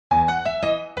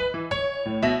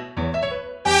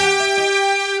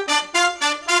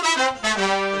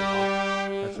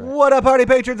What up, party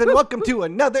patrons, and welcome to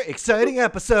another exciting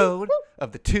episode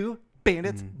of the Two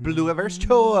Bandits Bluiverse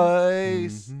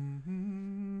Choice.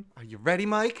 Are you ready,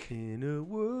 Mike? In a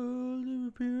world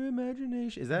of pure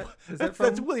imagination. Is that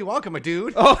That's Willy Wonka, my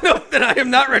dude. Oh, no, then I am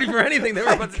not ready for anything that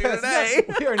we're about to do today.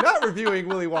 We are not reviewing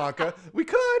Willy Wonka. We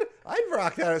could. I'd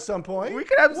rock that at some point. We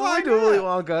could absolutely do Willy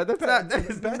Wonka. That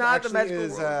is Beth not the actually magical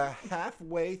is world.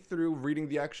 halfway through reading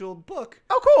the actual book.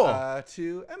 Oh, cool.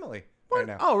 To Emily What? right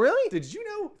now. Oh, really? Did you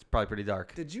know? It's probably pretty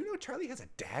dark. Did you know Charlie has a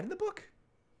dad in the book?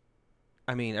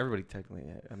 I mean, everybody technically.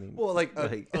 Well, like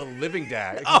a living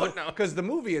dad. Oh, no. Because the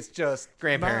movie is just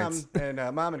Grandparents.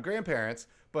 mom and grandparents.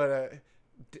 But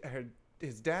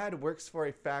his dad works for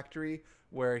a factory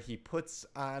where he puts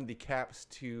on the caps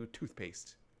to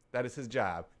toothpaste. That is his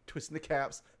job, twisting the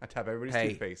caps on top of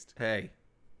everybody's toothpaste. Hey.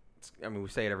 I mean, we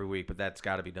say it every week, but that's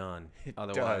got to be done. It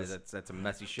Otherwise, does. that's a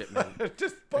messy shipment.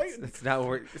 Despite not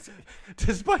what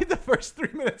Despite the first 3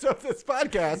 minutes of this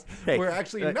podcast, Hey, we're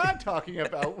actually not talking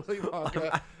about Willy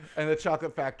Wonka and the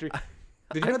Chocolate Factory.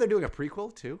 Did you know they're doing a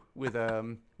prequel too with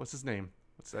what's his name?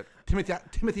 What's that?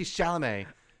 Timothy Chalamet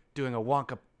doing a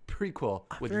Wonka prequel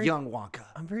with young Wonka.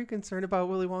 I'm very concerned about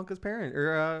Willy Wonka's parent,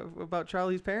 or about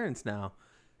Charlie's parents now.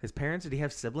 His parents, did he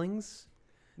have siblings?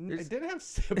 He didn't have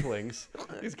siblings.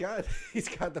 He's got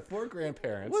the 4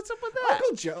 grandparents. What's up with that?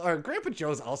 Uncle Joe or Grandpa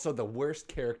Joe's also the worst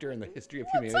character in the history of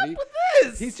humanity. What's up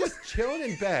with this? He's just chilling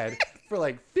in bed for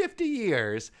like 50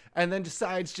 years and then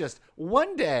decides just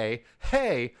one day,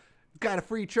 hey, got a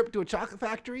free trip to a chocolate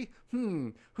factory?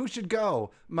 Who should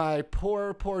go? My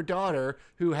poor daughter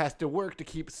who has to work to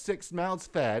keep 6 mouths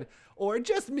fed, or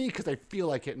just me because I feel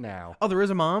like it now? Oh, there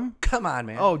is a mom? Come on,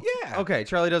 man. Oh, yeah. Okay,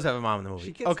 Charlie does have a mom in the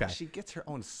movie. She gets her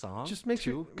own song. Just make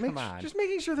too. sure. Come on. Just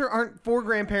making sure there aren't 4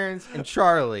 grandparents and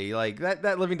Charlie. Like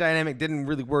that living dynamic didn't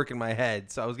really work in my head,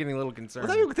 so I was getting a little concerned.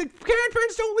 Well, the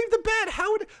grandparents don't leave the bed.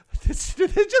 How would this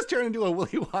just turn into a Willy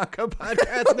Wonka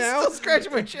podcast now? I'm still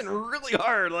scratching my chin really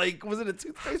hard. Like, was it a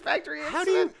toothpaste factory? How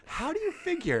do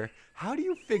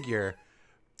you figure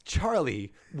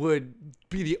Charlie would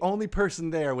be the only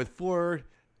person there with 4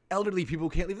 elderly people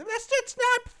who can't leave them? That's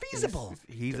not feasible.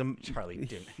 Charlie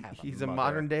didn't have He's a a mother.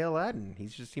 modern day Aladdin.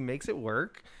 He makes it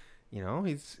work. You know,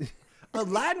 he's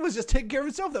Aladdin was just taking care of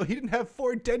himself, though. He didn't have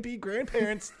 4 deadbeat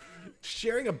grandparents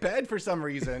sharing a bed for some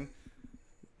reason.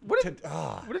 What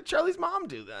did Charlie's mom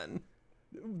do then?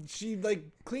 She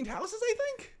cleaned houses, I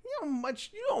think. You know how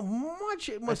much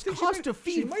it must think cost to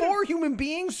feed 4 human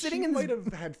beings sitting in. She might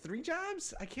have had 3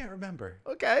 jobs. I can't remember.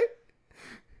 Okay.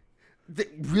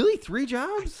 Really, 3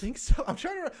 jobs? I think so.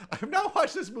 I've not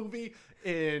watched this movie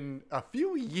in a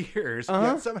few years,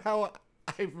 yet somehow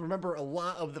I remember a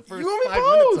lot of the first 5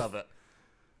 minutes of it.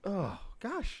 Oh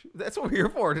gosh, that's what we're here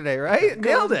for today, right?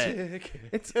 Nailed it.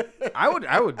 I would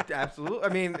absolutely. I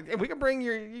mean, we can bring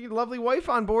your lovely wife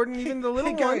on board and even the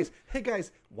little ones. Hey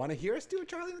guys, want to hear us do a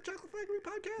Charlie and the Chocolate Factory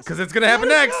podcast? Because it's gonna happen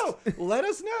next. Let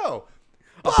us know.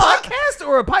 A podcast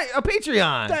or a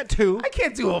Patreon? That too. I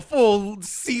can't do a full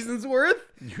season's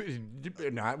worth.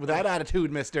 You're not with that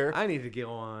attitude, mister. I need to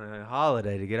go on a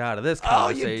holiday to get out of this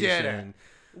conversation. Oh, you didn't.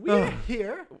 We're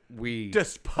here,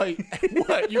 despite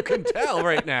what you can tell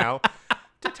right now,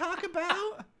 to talk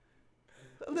about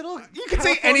a little. You can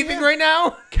say anything right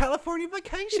now. California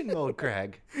vacation mode,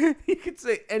 Greg. You could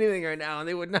say anything right now, and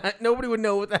nobody would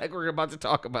know what the heck we're about to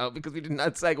talk about because we did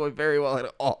not segue very well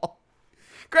at all.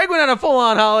 Greg went on a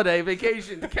full-on holiday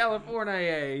vacation to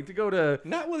California to go to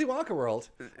not Willy Wonka World,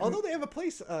 although they have a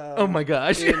place. Oh my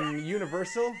gosh! In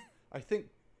Universal, I think.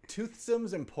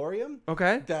 Toothsome's Emporium.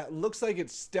 Okay. That looks like it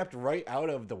stepped right out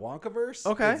of the Wonkaverse.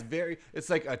 Okay. It's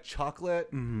like a chocolate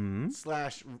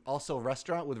 / also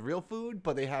restaurant with real food,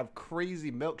 but they have crazy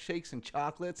milkshakes and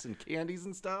chocolates and candies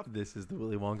and stuff. This is the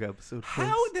Willy Wonka episode.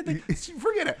 How did they?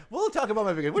 Forget it. We'll talk about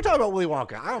my vacation. We're talking about Willy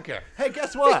Wonka. I don't care. Hey,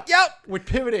 guess what? Yep. We're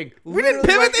pivoting. We didn't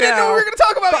pivot. They didn't know what we were going to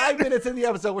talk about. 5 minutes in the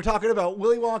episode, we're talking about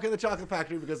Willy Wonka and the Chocolate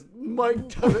Factory because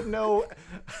Mike doesn't know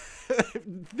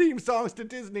theme songs to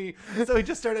Disney, so he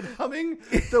just started humming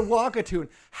the Wonka tune.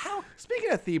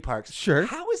 Speaking of theme parks, sure.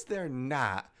 How is there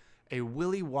not a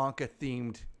Willy Wonka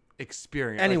themed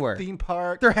experience anywhere? Theme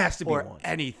park? There has to be or one.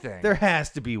 Anything. There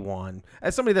has to be one.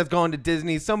 As somebody that's gone to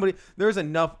Disney, there's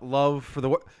enough love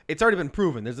for it's already been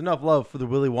proven. There's enough love for the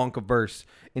Willy Wonka verse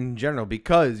in general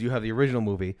because you have the original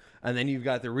movie and then you've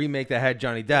got the remake that had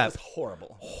Johnny Depp. That was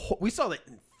horrible. We saw that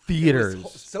in theaters.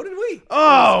 So did we.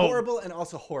 Oh, it was horrible and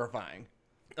also horrifying.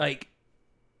 Like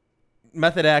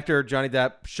method actor Johnny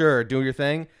Depp, sure, do your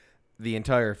thing. The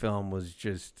entire film was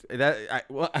just that. I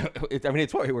mean,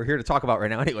 it's what we're here to talk about right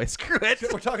now. Anyway, screw it.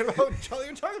 We're talking about Charlie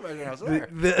and Chocolate right now. So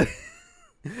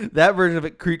That version of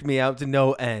it creeped me out to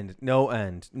no end. No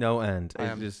end. No end.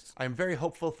 I'm very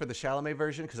hopeful for the Chalamet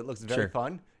version because it looks very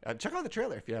fun. Check out the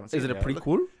trailer if you haven't seen it. Is it a yet.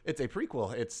 prequel? It's a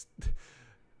prequel. It's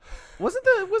Wasn't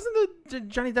the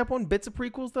Johnny Depp one bits of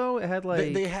prequels though? It had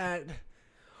like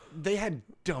they had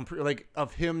dumb like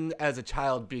of him as a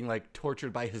child being like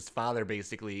tortured by his father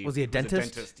basically. Was he a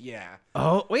dentist? Yeah.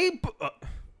 Oh wait.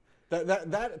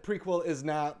 That prequel is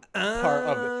not part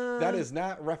of it. That is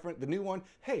not reference. The new one.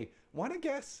 Hey, want to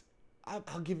guess? I'll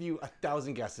give you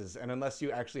 1,000 guesses, and unless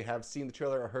you actually have seen the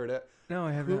trailer or heard it, no,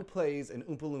 I haven't. Who plays an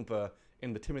Oompa Loompa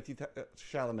in the Timothy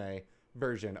Chalamet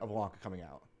version of Wonka coming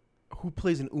out? Who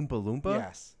plays an Oompa Loompa?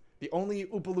 Yes, the only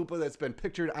Oompa Loompa that's been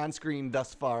pictured on screen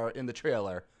thus far in the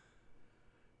trailer.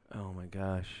 Oh my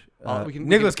gosh!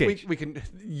 Nicolas Cage. We can.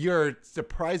 You're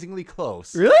surprisingly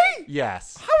close. Really?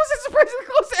 Yes. How is it surprisingly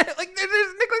close? Like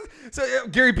there's Nicolas. So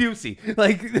Gary Busey.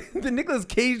 Like the Nicolas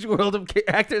Cage world of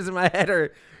actors in my head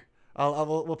are.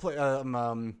 We'll play.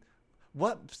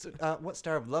 What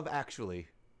star of Love Actually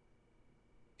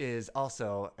is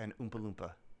also an Oompa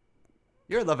Loompa?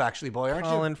 You're a Love Actually boy, aren't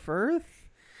you? Colin Firth.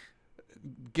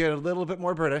 Get a little bit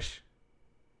more British.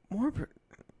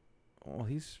 Oh,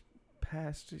 he's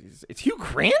past. It's Hugh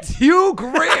Grant. Hugh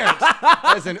Grant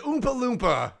as an Oompa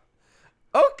Loompa.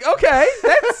 Okay,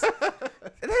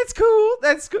 that's cool.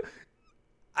 That's cool.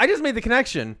 I just made the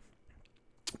connection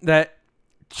that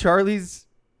Charlie's.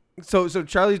 So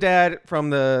Charlie's dad from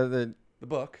the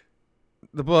book,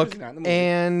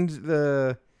 and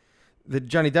the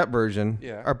Johnny Depp version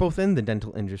are both in the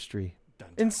dental industry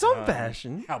in some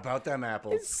fashion. How about them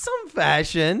apples? In some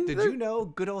fashion. Did you know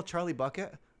good old Charlie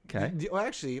Bucket? Okay. Well,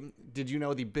 actually, did you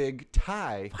know the big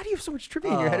tie? Why do you have so much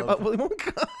trivia in your head about Willy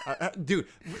Wonka? Dude,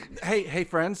 hey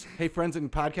friends in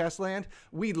podcast land,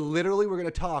 we literally were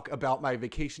going to talk about my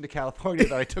vacation to California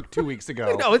that I took 2 weeks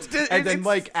ago. No, then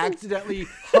Mike accidentally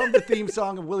hummed the theme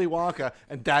song of Willy Wonka,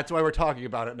 and that's why we're talking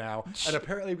about it now. And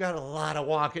apparently, I've got a lot of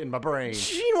Wonka in my brain.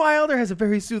 Gene Wilder has a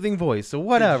very soothing voice, so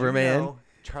whatever, man. Know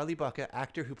Charlie Bucket,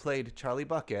 actor who played Charlie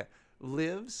Bucket,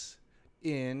 lives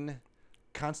in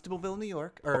Constableville, New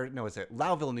York, or no, is it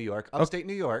Lowville, New York, upstate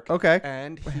New York? Okay.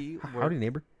 And howdy,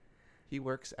 neighbor. He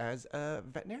works as a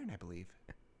veterinarian, I believe.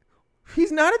 He's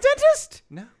not a dentist?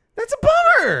 No. That's a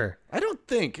bummer. I don't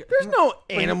think. There's no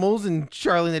animals in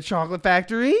Charlie and the Chocolate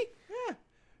Factory. Yeah.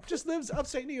 Just lives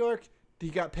upstate New York. He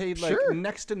got paid like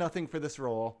next to nothing for this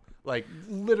role. Like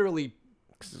literally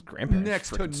his grandparents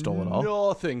next to stole it all.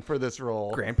 Nothing for this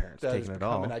role. Grandparents taking it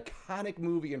all. An iconic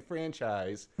movie and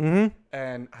franchise. Mm-hmm.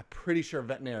 And I'm pretty sure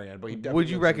veterinarian, but he definitely would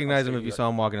you recognize him if you saw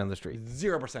him walking down the street?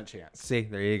 0% chance. See,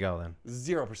 there you go then.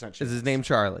 0% chance. Is his name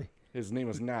Charlie? His name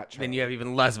was not Charlie. Then you have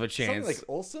even less of a chance. Something like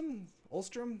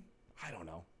Olstrom? I don't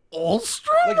know.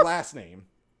 Olstrom? Like last name.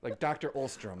 Like Dr.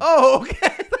 Olstrom. Oh,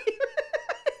 okay.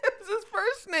 It's his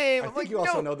first name. I think you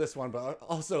also know this one, but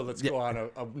also let's go on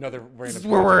another random. This is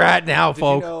where we're at now,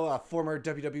 folks. Did you know a former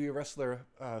WWE wrestler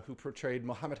who portrayed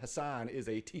Muhammad Hassan is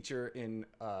a teacher in,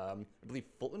 I believe,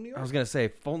 Fulton, New York? I was going to say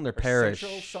Fulton or Parish.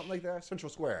 Central, something like that. Central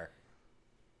Square.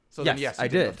 So yes, then, yes, I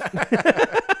did.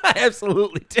 I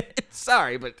absolutely did.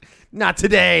 Sorry, but not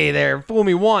today there. Fool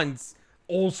me once.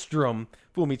 Olstrom.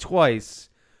 Fool me twice.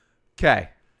 Okay.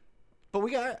 But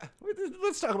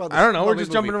let's talk about this. I don't know. We're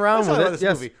just jumping around with it.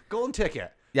 This movie. Golden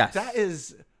Ticket. Yes.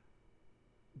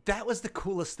 That was the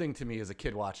coolest thing to me as a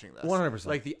kid watching this. 100%.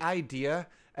 Like the idea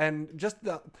and just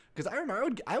because I remember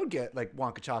I would get like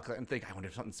Wonka chocolate and think, I wonder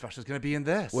if something special is going to be in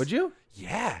this. Would you?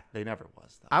 Yeah. They never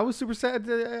was, though. I was super sad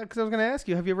because I was going to ask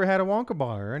you, have you ever had a Wonka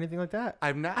bar or anything like that?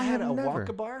 I've not had a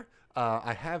Wonka bar.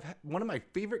 I have one of my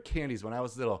favorite candies when I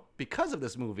was little because of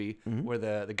this movie were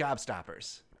the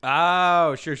Gobstoppers.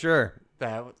 Oh, sure.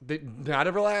 Not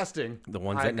everlasting. The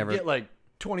ones that never get like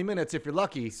 20 minutes if you're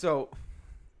lucky. So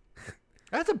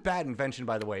that's a bad invention,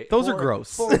 by the way. Those are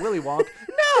gross. For Willy Wonka.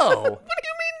 No. What do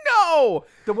you mean no?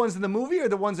 The ones in the movie or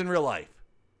the ones in real life?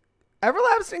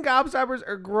 Everlasting Gobstoppers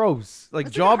are gross. Like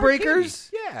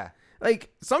jawbreakers? Yeah. Like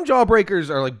some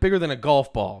jawbreakers are like bigger than a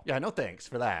golf ball. Yeah, no thanks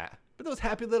for that. But those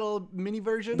happy little mini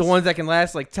versions? The ones that can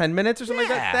last like 10 minutes or something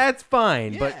like that? That's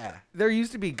fine. Yeah. But there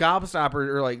usused to be Gobstoppers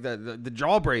or like the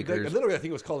jawbreakers. Literally, I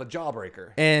think it was called a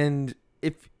jawbreaker. And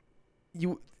if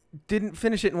you didn't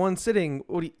finish it in one sitting,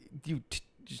 what do you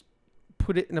just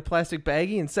put it in a plastic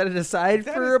baggie and set it aside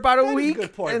for about a week? That's a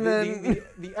good point. And then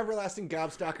the everlasting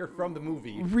Gobstocker from the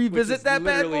movie. Revisit that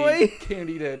bad boy?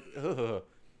 Candied it.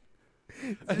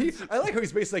 I like how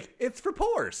he's basically like, it's for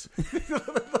pores.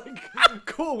 Like,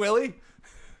 cool, Willy.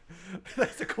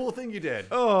 That's a cool thing you did.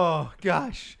 Oh,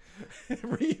 gosh.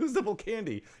 Reusable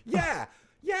candy. Yeah,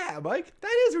 Mike.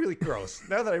 That is really gross.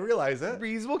 Now that I realize it.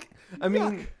 Reusable. I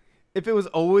mean, if it was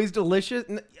always delicious,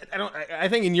 I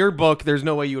think in your book, there's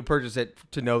no way you would purchase it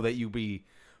to know that you'd be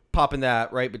popping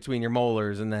that right between your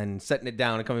molars and then setting it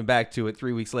down and coming back to it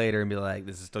 3 weeks later and be like,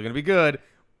 this is still going to be good.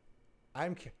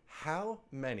 How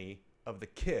many of the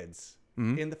kids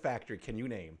in the factory can you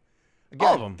name? Again,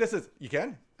 all of them. You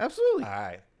can? Absolutely. All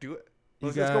right. Do it.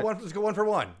 Let's go one for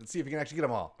one. Let's see if you can actually get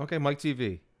them all. Okay, Mike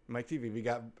TV. Mike TV. We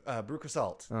got Brooke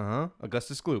Assault.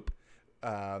 Augustus Gloop.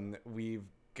 We've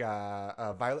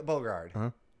got Violet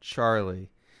Beauregard. Charlie.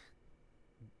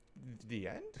 The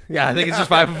end? Yeah, I think it's just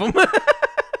 5 of them.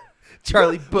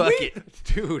 Charlie Bucket.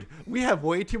 Dude, we have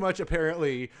way too much,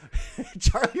 apparently.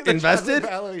 Charlie and the invested?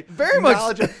 Valley Very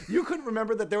much. You couldn't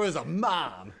remember that there was a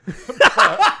mom. That's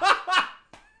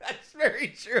very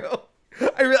true.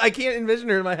 I can't envision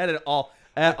her in my head at all.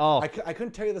 I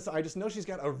couldn't tell you this. I just know she's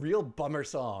got a real bummer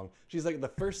song. She's like the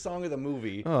first song of the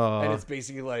movie. And it's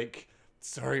basically like,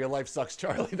 sorry, your life sucks,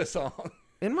 Charlie, the song.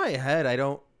 In my head, I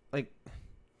don't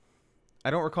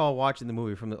recall watching the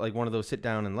movie from one of those sit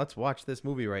down and let's watch this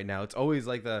movie right now. It's always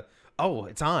like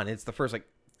it's on. It's the first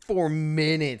 4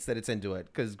 minutes that it's into it.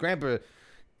 Because Grandpa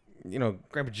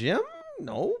Jim?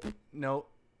 Nope. No.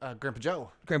 Grandpa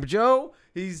Joe. Grandpa Joe,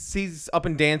 he's up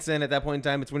and dancing at that point in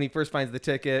time. It's when he first finds the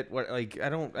ticket. I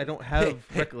don't have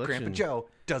recollection. Grandpa Joe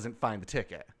doesn't find the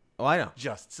ticket. Oh, I know.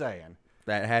 Just saying.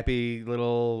 That happy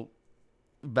little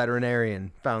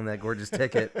veterinarian found that gorgeous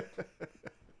ticket.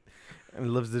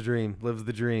 And lives the dream.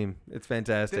 It's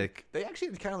fantastic. They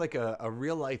actually kind of like a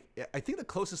real life. I think the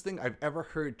closest thing I've ever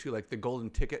heard to like the golden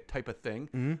ticket type of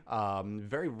thing.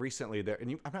 Very recently there,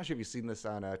 and I'm not sure if you've seen this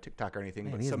on TikTok or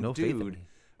anything, but some dude.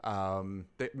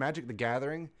 Magic the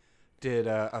Gathering did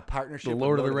a partnership with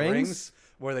Lord of the Rings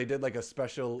where they did like a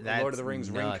special Lord of the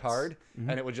Rings ring card,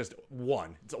 and it was just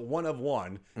one. It's a one of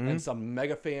one, and some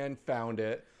mega fan found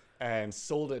it and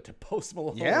sold it to Post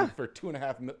Malone for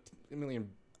 $2.5 million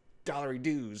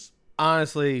dues.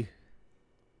 Honestly,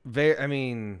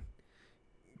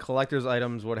 collector's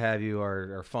items, what have you,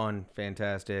 are fun,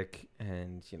 fantastic,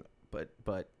 and but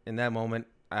in that moment,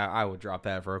 I would drop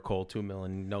that for a cold $2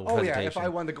 million, no hesitation. Yeah, if I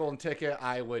won the golden ticket,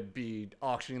 I would be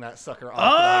auctioning that sucker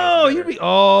off.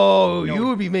 You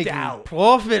would be making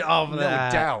profit off of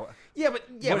that. No doubt.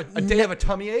 But a day of a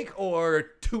tummy ache or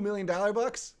 $2 million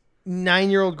bucks?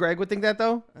 9-year-old Greg would think that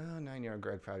though. 9-year-old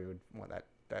Greg probably would want that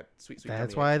sweet.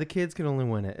 That's why the kids can only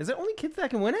win it. Is it only kids that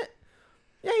can win it?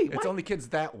 Yeah, it's only kids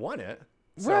that won it.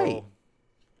 So right.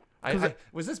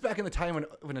 Was this back in the time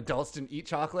when adults didn't eat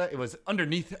chocolate? It was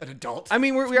underneath an adult. I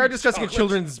mean, we are discussing a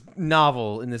children's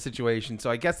novel in this situation,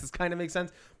 so I guess this kind of makes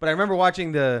sense. But I remember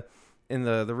watching in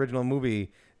the original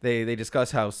movie, they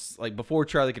discuss how before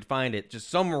Charlie could find it, just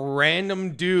some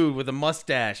random dude with a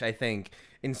mustache, I think,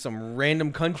 in some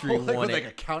random country won it. Like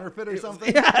a counterfeit or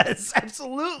something? Yes,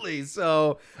 absolutely.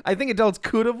 So I think adults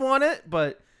could have won it,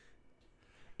 but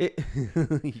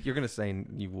you're gonna say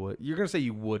you would. You're gonna say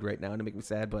you would right now to make me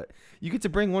sad, but you get to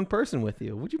bring one person with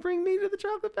you. Would you bring me to the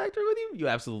chocolate factory with you? You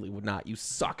absolutely would not. You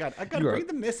suck. I gotta bring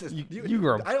the missus.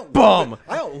 You're a bum.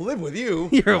 I don't live with you.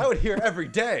 I would hear every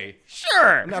day.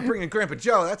 Sure. I'm not bringing Grandpa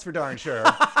Joe. That's for darn sure.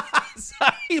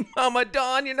 Sorry, Mama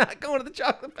Dawn. You're not going to the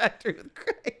chocolate factory with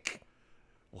Greg.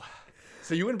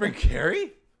 So you wouldn't bring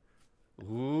Carrie?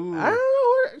 Ooh. I don't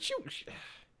know. Shoot.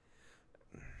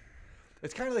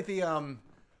 It's kind of like the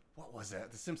what was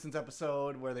it? The Simpsons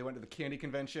episode where they went to the candy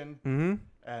convention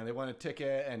and they won a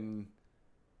ticket, and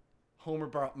Homer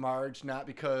brought Marge not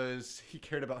because he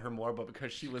cared about her more, but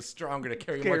because she was stronger to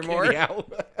carry more candy out.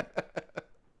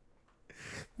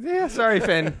 Yeah, sorry,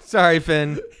 Finn. Daddy's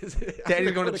going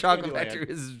to the chocolate factory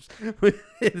with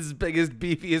his biggest,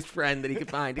 beefiest friend that he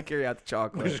could find to carry out the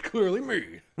chocolate. Which is clearly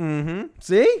me.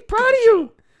 See? Proud of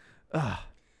you.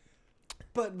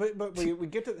 But we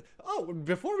get to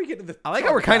before we get to the I like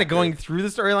how we're kind of going through the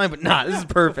storyline, but this is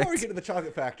perfect. Before we get to the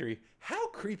chocolate factory, how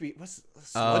creepy was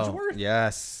Sludgeworth?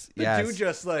 Yes. The dude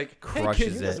just crushes hey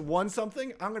kid, you just won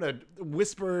something. I'm gonna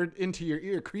whisper into your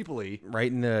ear creepily, right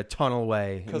in the tunnel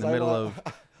way in the middle of.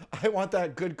 I want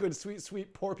that good,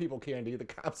 sweet poor people candy. The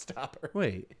cop stopper.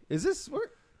 Wait, is this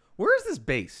where is this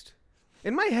based?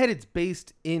 In my head, it's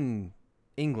based in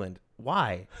England.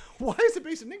 Why? Why is it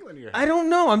based in England here? I don't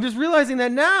know. I'm just realizing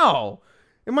that now.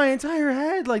 In my entire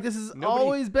head, this has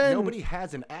always been. Nobody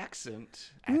has an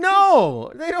accent.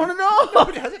 No, they don't know.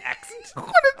 Nobody has an accent.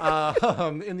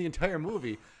 In the entire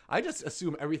movie, I just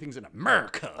assume everything's in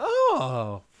America.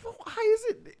 Oh, why is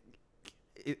it?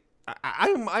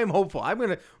 I'm hopeful.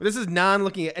 This is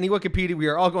looking at any Wikipedia. We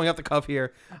are all going off the cuff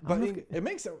here. But it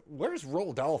makes it. Where's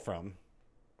Roald Dahl from?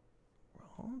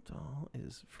 Roald Dahl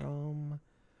is from.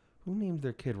 Who named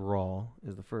their kid Rawl?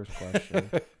 Is the first question.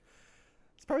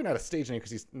 It's probably not a stage name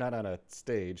because he's not on a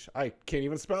stage. I can't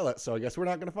even spell it, so I guess we're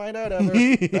not going to find out ever.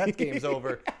 That game's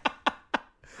over.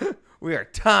 We are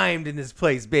timed in this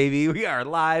place, baby. We are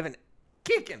live and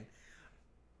kicking.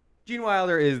 Gene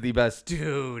Wilder is the best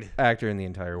actor in the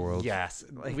entire world. Yes.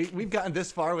 We've gotten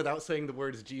this far without saying the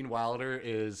words Gene Wilder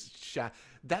is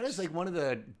that is like one of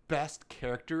the best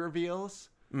character reveals.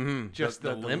 Mm-hmm. Just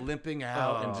the limping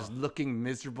out and just looking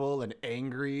miserable and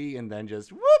angry, and then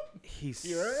just whoop. He's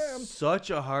Here I am. such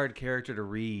a hard character to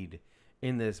read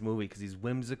in this movie because he's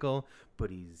whimsical, but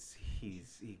he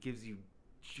gives you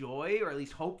joy, or at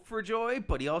least hope for joy,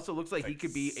 but he also looks like he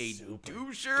could be a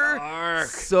doucher dark.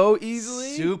 So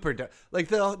easily. Super dark. Like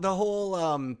the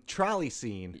whole trolley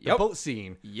scene, the boat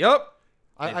scene. Yep.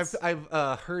 I've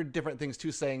heard different things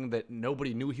too, saying that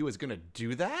nobody knew he was gonna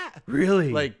do that.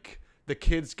 Really? Like the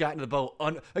kids got into the boat.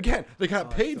 Again, they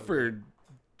got paid for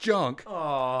junk.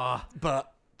 Oh,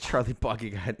 But Charlie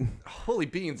Bucky got. holy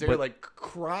beans, they were like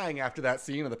crying after that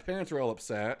scene, and the parents were all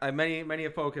upset. Many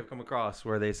of folk have come across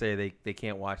where they say they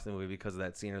can't watch the movie because of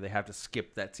that scene, or they have to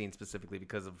skip that scene specifically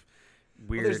because of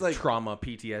weird trauma,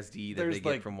 PTSD that they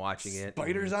get from watching it.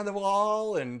 Spiders on the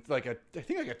wall, and I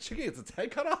think a chicken gets its head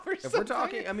cut off or something. If we're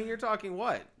talking, I mean, you're talking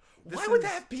what? Why would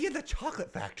that be in the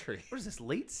chocolate factory? What is this,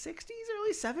 late 60s,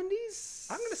 early 70s?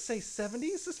 I'm going to say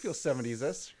 70s. This feels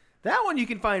 70s-ish. That one you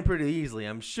can find pretty easily,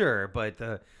 I'm sure. But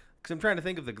because I'm trying to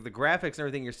think of the graphics and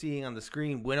everything you're seeing on the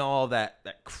screen when all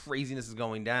that craziness is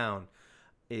going down,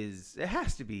 it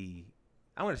has to be,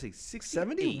 I want to say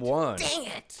 71. Dang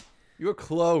it. You were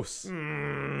close.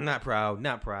 Not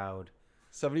proud.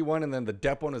 71, and then the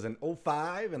Depp one is in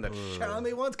 05, and the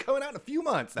Chalamet one's coming out in a few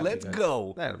months. Let's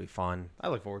go. That'll be fun. I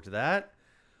look forward to that.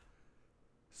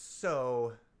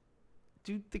 So,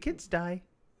 do the kids die?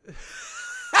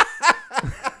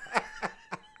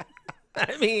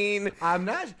 I mean, I'm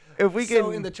not. If we can,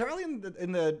 so in the Charlie and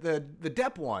the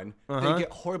Depp one, they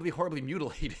get horribly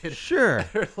mutilated. Sure,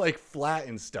 they're like flat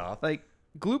and stuff. Like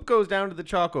Gloop goes down to the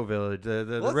Choco Village,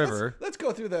 the river. Let's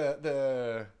go through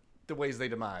the ways they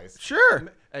demise.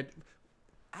 Sure. And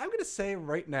I'm gonna say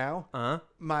right now,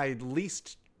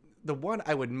 the one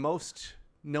I would most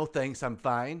no thanks, I'm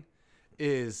fine,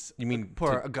 is you mean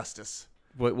poor Augustus.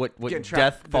 What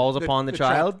death falls upon the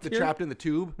child? Trapped in the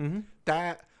tube. Mm-hmm.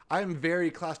 That I'm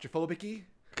very claustrophobic-y.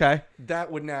 Okay.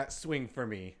 That would not swing for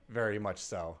me very much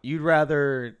so. You'd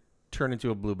rather turn into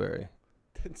a blueberry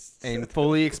and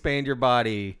fully expand your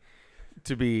body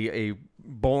to be a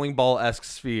bowling ball-esque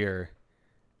sphere,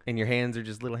 and your hands are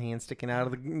just little hands sticking out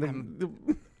of the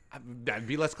I'd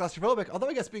be less claustrophobic. Although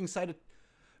I guess being inside a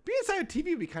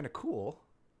TV would be kind of cool.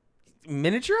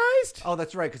 Miniaturized? Oh,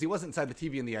 that's right, because he wasn't inside the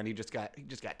TV in the end. He just got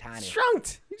tiny.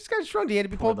 Shrunk. He just got shrunk. He had to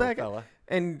be pulled back. Fella.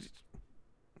 And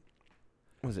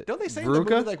was it? Don't they say Veruca? in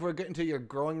the movie like we're getting to your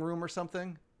growing room or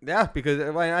something? Yeah, because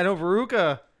I know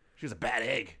Veruca. She was a bad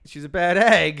egg. She's a bad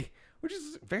egg, which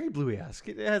is very Bluey-esque.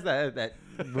 It has that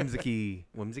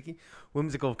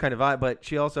whimsical kind of vibe. But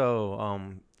she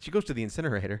also she goes to the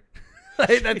incinerator.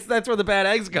 that's where the bad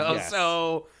eggs go. Yes.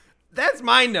 So that's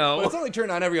mine. No, but it's only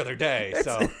turned on every other day.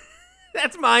 So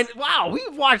that's mine. Wow,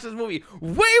 we've watched this movie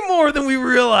way more than we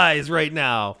realize right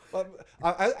now.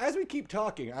 As we keep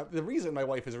talking, the reason my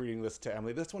wife is reading this to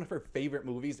Emily, that's one of her favorite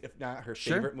movies, if not her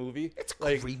favorite movie. It's a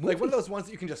like, great movie. like one of those ones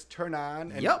that you can just turn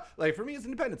on. And like for me, it's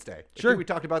Independence Day. Sure. We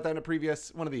talked about that in a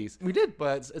previous one of these. We did.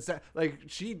 But it's that, like,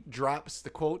 she drops the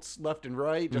quotes left and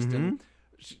right. Just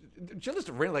she'll just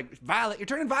ring like, Violet, you're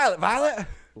turning violet, Violet.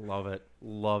 Love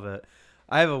it.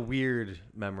 I have a weird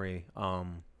memory.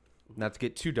 Not to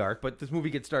get too dark, but this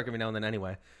movie gets dark every now and then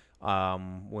anyway.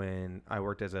 When I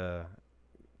worked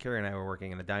Carrie and I were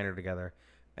working in a diner together,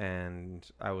 and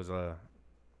I was a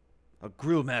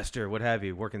grill master, what have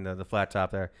you, working the flat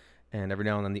top there. And every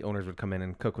now and then the owners would come in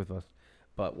and cook with us.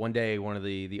 But one day, one of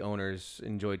the owners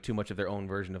enjoyed too much of their own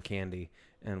version of candy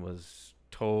and was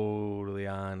totally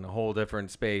on a whole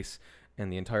different space.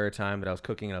 And the entire time that I was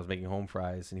cooking and I was making home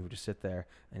fries, and he would just sit there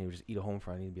and he would just eat a home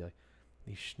fry and he'd be like,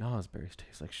 these schnozberries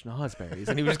taste like schnozberries.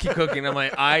 And he would just keep cooking. I'm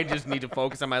like, I just need to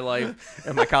focus on my life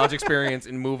and my college experience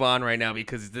and move on right now,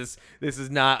 because this is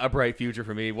not a bright future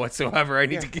for me whatsoever. I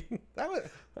need to get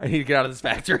out of this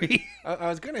factory. I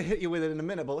was going to hit you with it in a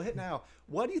minute, but we'll hit now.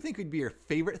 What do you think would be your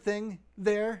favorite thing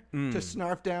there to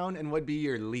snarf down, and what would be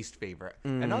your least favorite?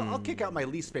 And I'll kick out my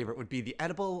least favorite would be the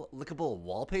edible, lickable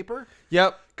wallpaper.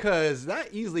 Yep. Because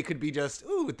that easily could be just,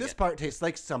 ooh, this part tastes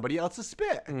like somebody else's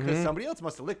spit, because somebody else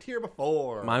must have licked here before.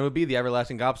 Mine would be the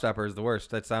everlasting gobstopper is the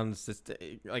worst. That sounds just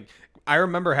like, I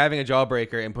remember having a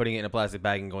jawbreaker and putting it in a plastic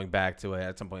bag and going back to it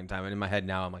at some point in time. And in my head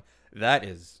now, I'm like, that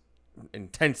is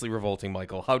intensely revolting,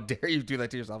 Michael. How dare you do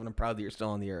that to yourself? And I'm proud that you're still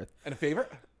on the earth. And a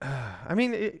favorite? I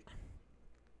mean,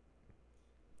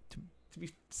 to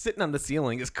be sitting on the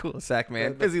ceiling is cool as heck,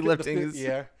 man. Busy lifting is...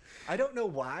 Yeah. I don't know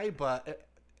why, but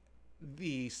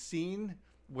the scene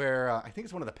where I think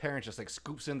it's one of the parents just like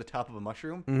scoops in the top of a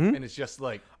mushroom and it's just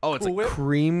like... Oh, it's like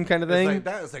cream kind of thing? Like,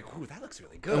 that was like, ooh, that looks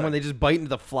really good. And when they just bite into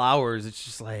the flowers, it's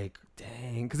just like,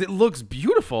 dang. Because it looks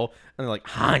beautiful. And they're like,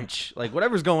 hunch. Like,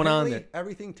 whatever's going on there.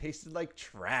 Everything tasted like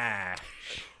trash.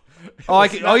 You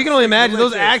can only imagine.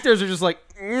 Those actors are just like,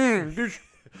 this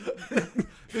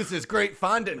is great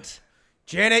fondant.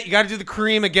 Janet, you got to do the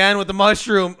cream again with the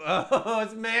mushroom. Oh,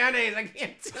 it's mayonnaise. I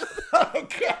can't do it. Oh,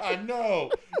 God,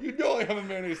 no. You know I have a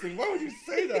mayonnaise thing. Why would you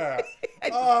say that?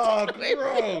 Oh,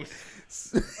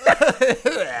 gross.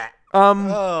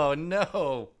 Oh,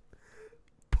 no.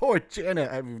 Poor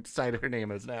Janet. I've decided her name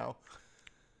is now.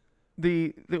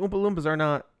 The Oompa Loompas are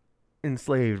not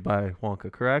enslaved by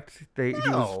Wonka, correct? He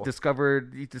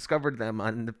discovered them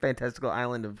on the fantastical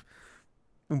island of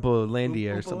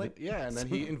Oompa-landia or something. Yeah, and then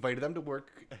he invited them to work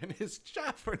in his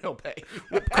shop for no pay.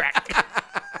 Crack.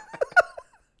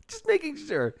 Just making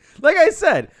sure. Like I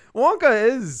said, Wonka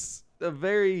is a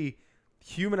very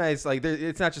humanized. Like,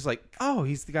 it's not just like, oh,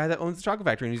 he's the guy that owns the chocolate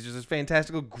factory, and he's just a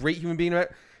fantastical, great human being.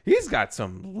 He's got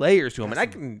some layers to him, and I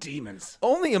can demons.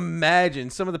 Only imagine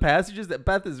some of the passages that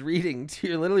Beth is reading to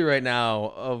you literally right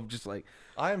now of just like,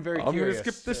 I am very I'm curious. going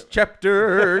to skip this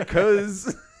chapter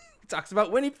because... talks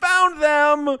about when he found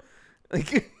them.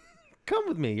 Like, come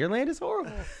with me. Your land is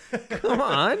horrible. Come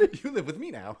on. You live with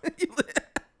me now.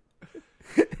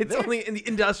 It's only in the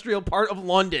industrial part of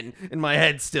London in my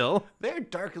head still. They're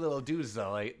dark little dudes,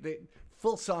 though. Like,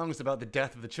 full songs about the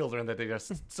death of the children that they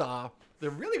just saw. They're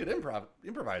really good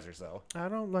improvisers, though. I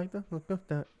don't like the look of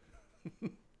that.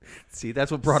 See,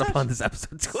 that's what brought upon this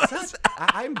episode to us.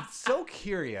 I'm so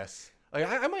curious. Like,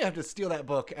 I might have to steal that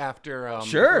book after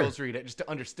girls read it just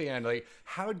to understand, like,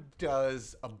 how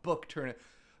does a book turn it?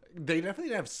 They definitely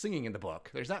didn't have singing in the book.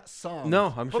 There's not songs.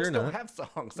 No, I'm books sure not. Books don't have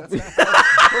songs. That's not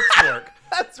how books work.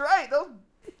 That's right.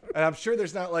 And I'm sure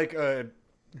there's not, like, a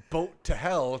boat to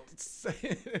hell.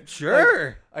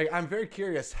 Sure. I'm very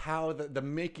curious how the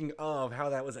making of, how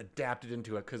that was adapted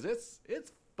into it, because it's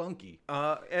funky.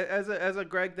 As a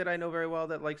Greg that I know very well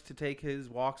that likes to take his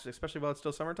walks, especially while it's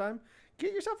still summertime,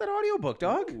 get yourself that audiobook,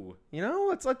 dog. Ooh. You know,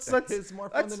 let's it's more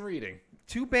fun than reading.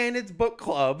 Two Bandits Book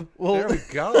Club. There we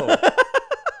go.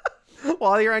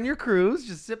 While you're on your cruise,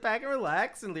 just sit back and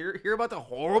relax and hear about the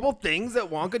horrible things that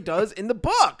Wonka does in the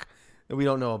book that we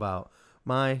don't know about.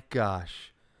 My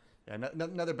gosh. Yeah,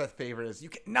 another Beth favorite is you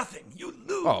get nothing, you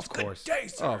lose. Oh, of course. Good day,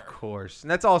 sir. Of course.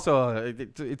 And that's also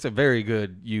it's a very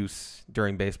good use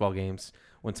during baseball games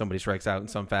when somebody strikes out in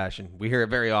some fashion. We hear it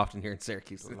very often here in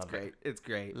Syracuse. It's great. It's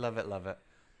great. Love it.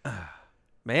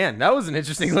 Man, that was an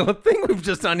interesting little thing we've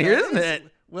just done here, isn't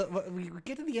it? Well, we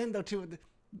get to the end, though, too.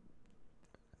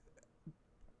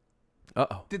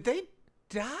 Uh-oh. Did they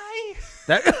die?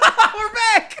 We're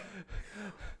back!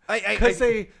 Because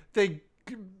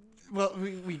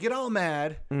we get all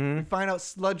mad. Mm-hmm. We find out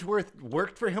Sludgeworth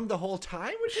worked for him the whole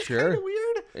time, which is Sure. kind of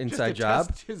weird. Inside just to job.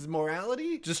 Test his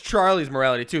morality. Just Charlie's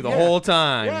morality, too, the whole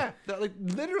time. Yeah, like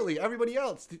literally everybody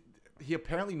else. He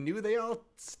apparently knew they all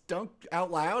stunk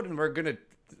out loud and were going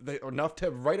to enough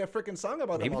to write a freaking song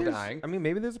about them all dying. I mean,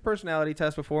 maybe there's a personality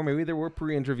test before. Maybe there were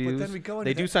pre-interviews. But then we go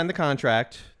they do sign the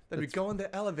contract. Then we go in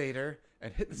the elevator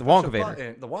and hit the Wonka-vator.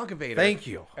 button. The Wonka-vator. Thank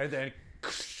you. And then...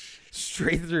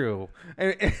 straight through.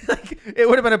 And like, it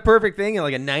would have been a perfect thing in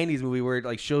like a 90s movie where it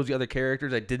like shows the other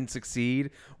characters that didn't succeed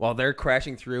while they're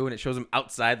crashing through and it shows them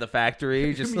outside the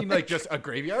factory. Just you mean like just a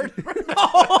graveyard?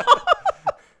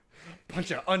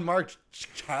 Bunch of unmarked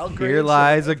child graves. Here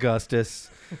lies Augustus.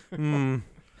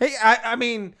 Hey, I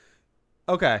mean,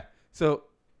 okay. So,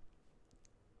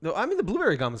 no, I mean the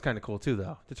blueberry gum is kind of cool too,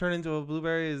 though. To turn into a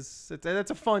blueberry that's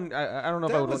a fun. I don't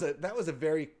know that was a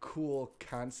very cool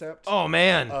concept. Oh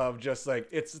man, of just like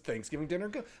it's Thanksgiving dinner.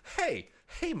 Hey,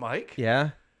 Mike. Yeah.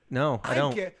 No, I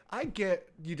don't. I get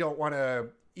you don't want to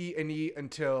eat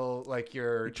until like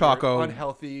you're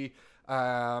unhealthy.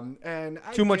 And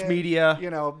too much media,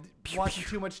 watching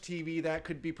too much TV, that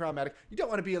could be problematic. You don't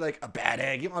want to be like a bad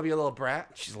egg. You want to be a little brat.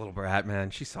 She's a little brat,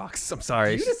 man. She sucks. I'm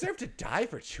sorry. Do you deserve to die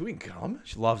for chewing gum?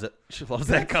 She loves it. She loves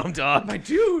that gum, dog. My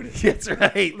dude. That's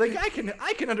right. Like I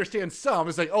can understand some.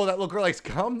 It's like, oh, that little girl likes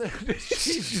gum.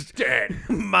 She's dead.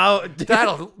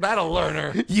 That'll learn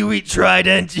her. You eat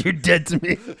Trident, you're dead to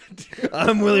me.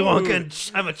 I'm Willy Wonka.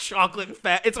 And I'm a chocolate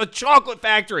It's a chocolate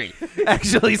factory,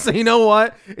 actually. So you know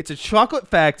what? It's a chocolate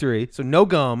factory. So no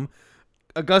gum.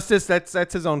 Augustus,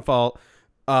 that's his own fault.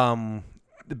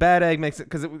 the bad egg makes it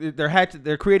because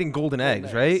they're creating golden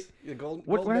eggs, right? Yeah,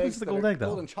 What happens to the golden egg though?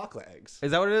 Golden chocolate eggs.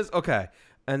 Is that what it is? Okay.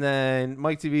 And then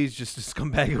Mike TV is just a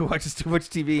scumbag who watches too much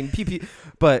TV and PP.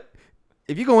 But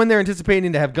if you go in there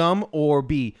anticipating to have gum or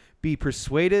be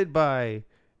persuaded by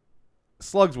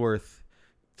Slugsworth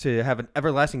to have an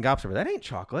everlasting gobstopper, that ain't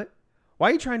chocolate. Why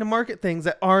are you trying to market things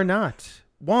that are not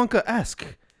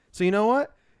Wonka-esque? So you know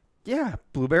what? Yeah,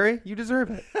 Blueberry, you deserve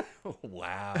it.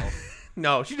 Wow.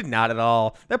 No, she did not at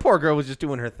all. That poor girl was just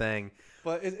doing her thing.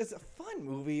 But it's a fun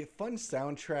movie, fun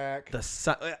soundtrack.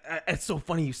 It's so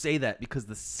funny you say that because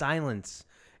the silence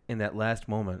in that last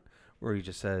moment where he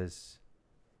just says,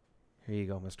 "Here you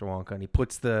go, Mr. Wonka," and he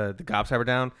puts the gobstopper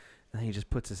down, and then he just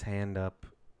puts his hand up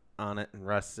on it and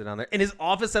rests it on there. And his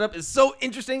office setup is so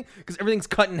interesting because everything's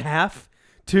cut in half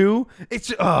too. It's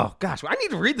just, oh gosh, I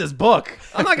need to read this book.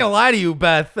 I'm not gonna lie to you,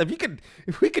 Beth.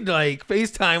 If we could like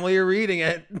FaceTime while you're reading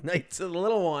it, like to the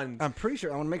little one. I'm pretty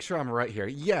sure. I want to make sure I'm right here.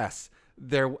 Yes,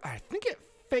 I think it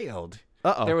failed.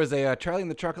 Uh-oh. There was a Charlie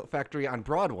and the Chocolate Factory on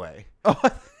Broadway. Oh,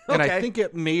 okay. And I think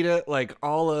it made it like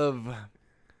all of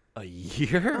a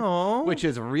year, Aww. which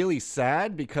is really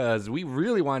sad because we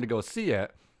really wanted to go see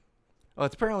it. Well,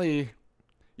 it's apparently,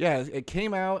 yeah, it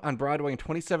came out on Broadway in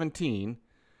 2017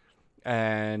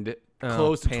 and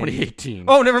closed in 2018.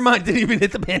 Oh, never mind. Didn't even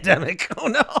hit the pandemic. Oh,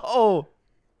 no.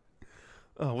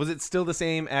 Oh, was it still the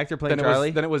same actor playing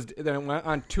Charlie? Then it went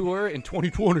on tour in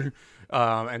 2020,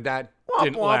 and that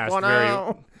didn't last womp, very.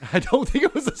 no. I don't think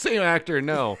it was the same actor.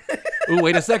 No. Ooh,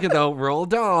 wait a second though. Roald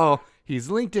Dahl. He's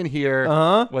linked in here.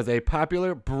 Was a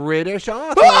popular British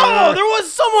author. Oh, there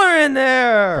was somewhere in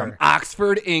there from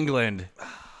Oxford, England.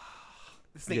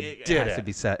 This thing, it has to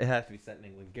be set. It has to be set in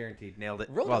England. Guaranteed. Nailed it.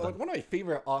 Roald Well Dahl, done. one of my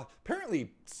favorite.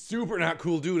 Apparently, super not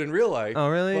cool dude in real life. Oh,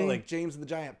 really? But like James and the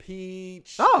Giant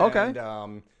Peach. Oh, okay.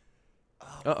 And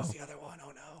what's the other one?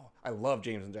 Oh no, I love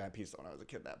James and the Giant Peach when I was a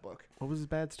kid. That book. What was his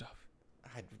bad stuff?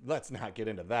 Let's not get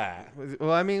into that.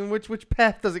 Well, I mean, which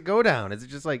path does it go down? Is it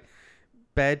just like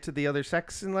bad to the other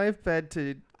sex in life? Bad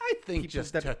to I think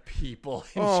just to people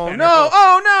in Oh general. no!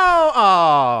 Oh no!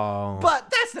 Oh.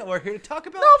 But that's not what we're here to talk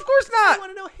about. No, of course I not.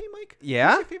 want to know, hey Mike,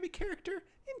 Yeah? who's your favorite character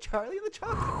in Charlie and the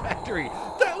Chocolate Factory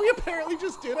that we apparently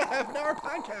just did a half-an-hour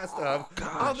podcast of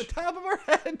on the top of our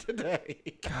head today?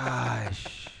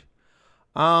 Gosh.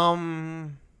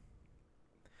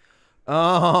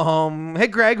 Hey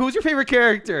Greg, who's your favorite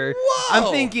character? Whoa!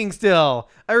 I'm thinking still.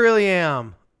 I really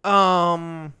am.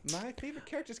 My favorite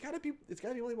character, it's gotta be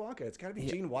Willy Wonka. It's gotta be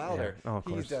Gene Wilder. Yeah. Oh, of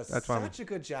course. He does That's such a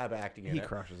good job acting in it. He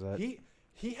crushes it.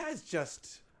 He has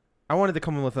just I wanted to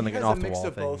come in with like an off the mix wall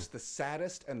of thing. both the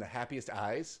saddest and the happiest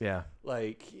eyes. Yeah.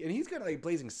 Like, and he's got like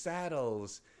Blazing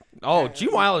Saddles. Oh, and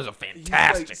Gene Wilder's a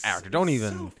fantastic he's, actor. Don't he's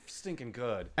even. so stinking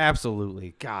good.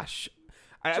 Absolutely. Gosh.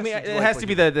 I Just mean, a it has to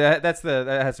be delightful that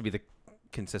has to be the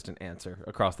consistent answer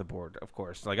across the board, of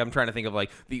course. Like I'm trying to think of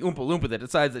like the Oompa Loompa that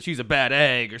decides that she's a bad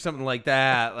egg or something like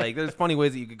that. Like there's funny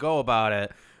ways that you could go about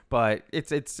it, but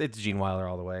it's Gene Wilder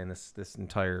all the way in this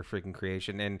entire freaking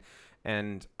creation.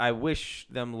 And I wish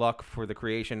them luck for the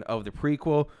creation of the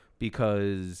prequel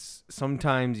because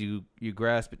sometimes you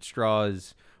grasp at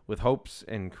straws with hopes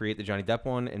and create the Johnny Depp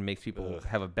one and makes people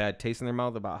have a bad taste in their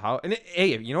mouth about how. And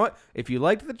hey, you know what? If you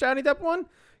liked the Johnny Depp one,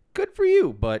 good for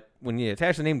you. But when you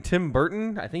attach the name Tim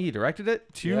Burton, I think he directed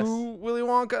it to Willy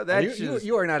Wonka. That's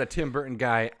you are not a Tim Burton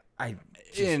guy.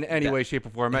 In any way, shape, or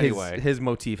form. Anyway, his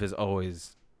motif has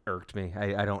always irked me.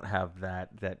 I don't have that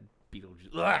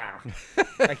Beetlejuice.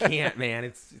 I can't, man.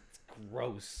 It's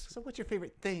gross. So, what's your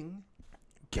favorite thing?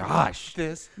 Gosh,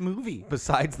 This movie.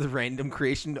 besides the random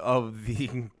creation of the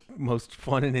most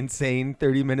fun and insane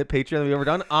 30-minute Patreon we've ever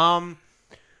done.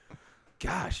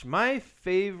 Gosh, my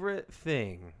favorite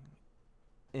thing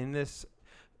in this,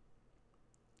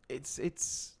 it's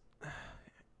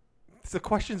the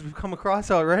questions we've come across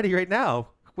already right now.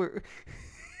 Are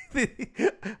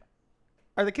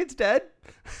the kids dead?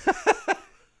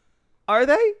 Are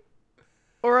they?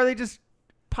 Or are they just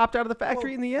popped out of the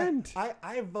factory in the end?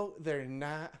 I vote they're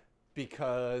not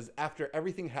because after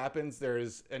everything happens,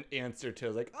 there's an answer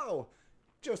to like, oh,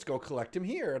 just go collect him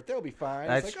here. They'll be fine.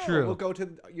 That's it's like, true. Oh, we'll go to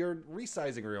your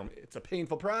resizing room. It's a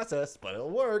painful process, but it'll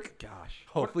work. Gosh.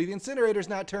 Hopefully the incinerator's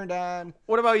not turned on.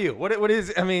 What about you? What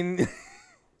is, I mean,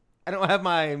 I don't have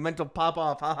my mental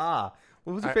pop-off. Haha.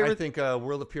 What was your favorite? I think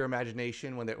World of Pure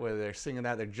Imagination, when they're singing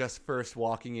that, they're just first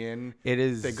walking in. It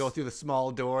is. They go through the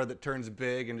small door that turns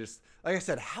big and just, like I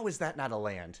said, how is that not a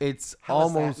land? It's How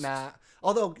is that almost. not?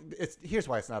 Although, here's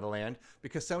why it's not a land.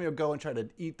 Because somebody will go and try to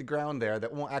eat the ground there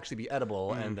that won't actually be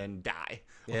edible and then die.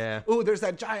 Yeah. Ooh, there's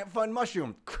that giant fun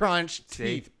mushroom. Crunch,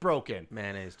 teeth broken.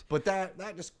 Mayonnaise. But that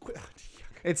just,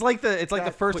 It's like the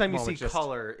That first quick time you see moment just-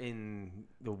 color in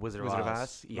the Wizard of Wizard of Oz.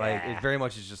 Oz? Like Yeah. it very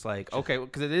much is just like okay,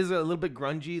 because it is a little bit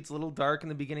grungy. It's a little dark in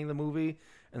the beginning of the movie,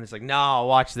 and it's like no,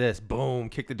 watch this. Boom,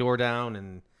 kick the door down,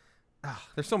 and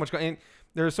there's so much. And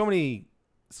there are so many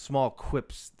small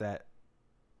quips that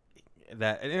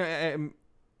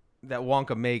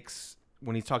Wonka makes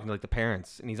when he's talking to like the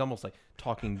parents, and he's almost like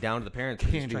talking down to the parents.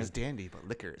 and he's Candy trying- is dandy, but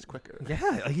liquor is quicker.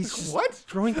 Yeah, like he's just What?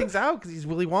 throwing things out because he's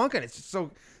Willy Wonka. And it's just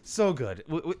so good.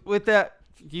 With that,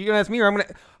 you're gonna ask me, or I'm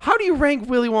gonna. How do you rank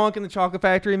Willy Wonka and the Chocolate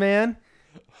Factory, man?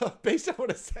 Based on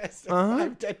what it says, Uh-huh.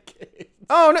 5 dead kids.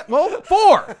 Oh no, well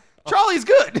 4. Charlie's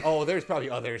good. Oh, there's probably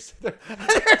others.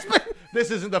 There's been This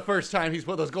isn't the first time he's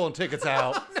put those golden tickets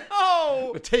out.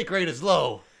 no. The take rate is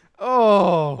low.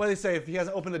 Oh, What do they say? If he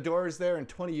hasn't opened the doors there in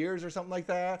 20 years or something like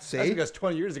that? See? That's because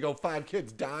 20 years ago, 5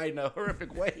 kids died in a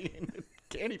horrific way in the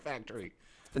candy factory.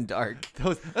 it's been dark.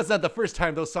 That's not the first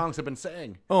time those songs have been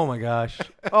sang. Oh my gosh.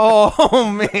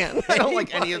 Oh man, I don't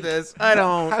like any of this. I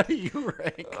don't. How do you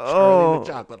rank Charlie Oh. and the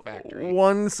Chocolate Factory?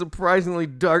 One surprisingly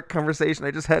dark conversation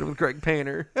I just had with Greg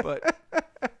Painter, but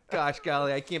gosh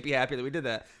golly, I can't be happy that we did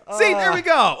that. See, there we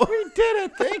go. We did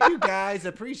it. Thank you, guys.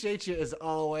 Appreciate you as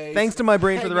always. Thanks to my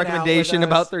brain for the Hanging out with recommendation us.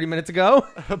 about 30 minutes ago.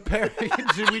 Apparently,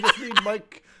 we just need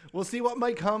Mike. We'll see what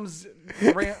Mike comes.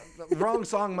 Wrong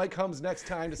song. Mike comes next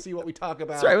time to see what we talk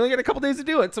about. That's right. We only got a couple days to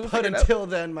do it, so we'll But figure it out. until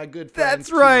then, my good friends.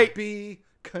 That's right. To be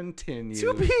continued.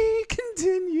 To be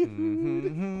continued.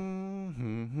 Mhm.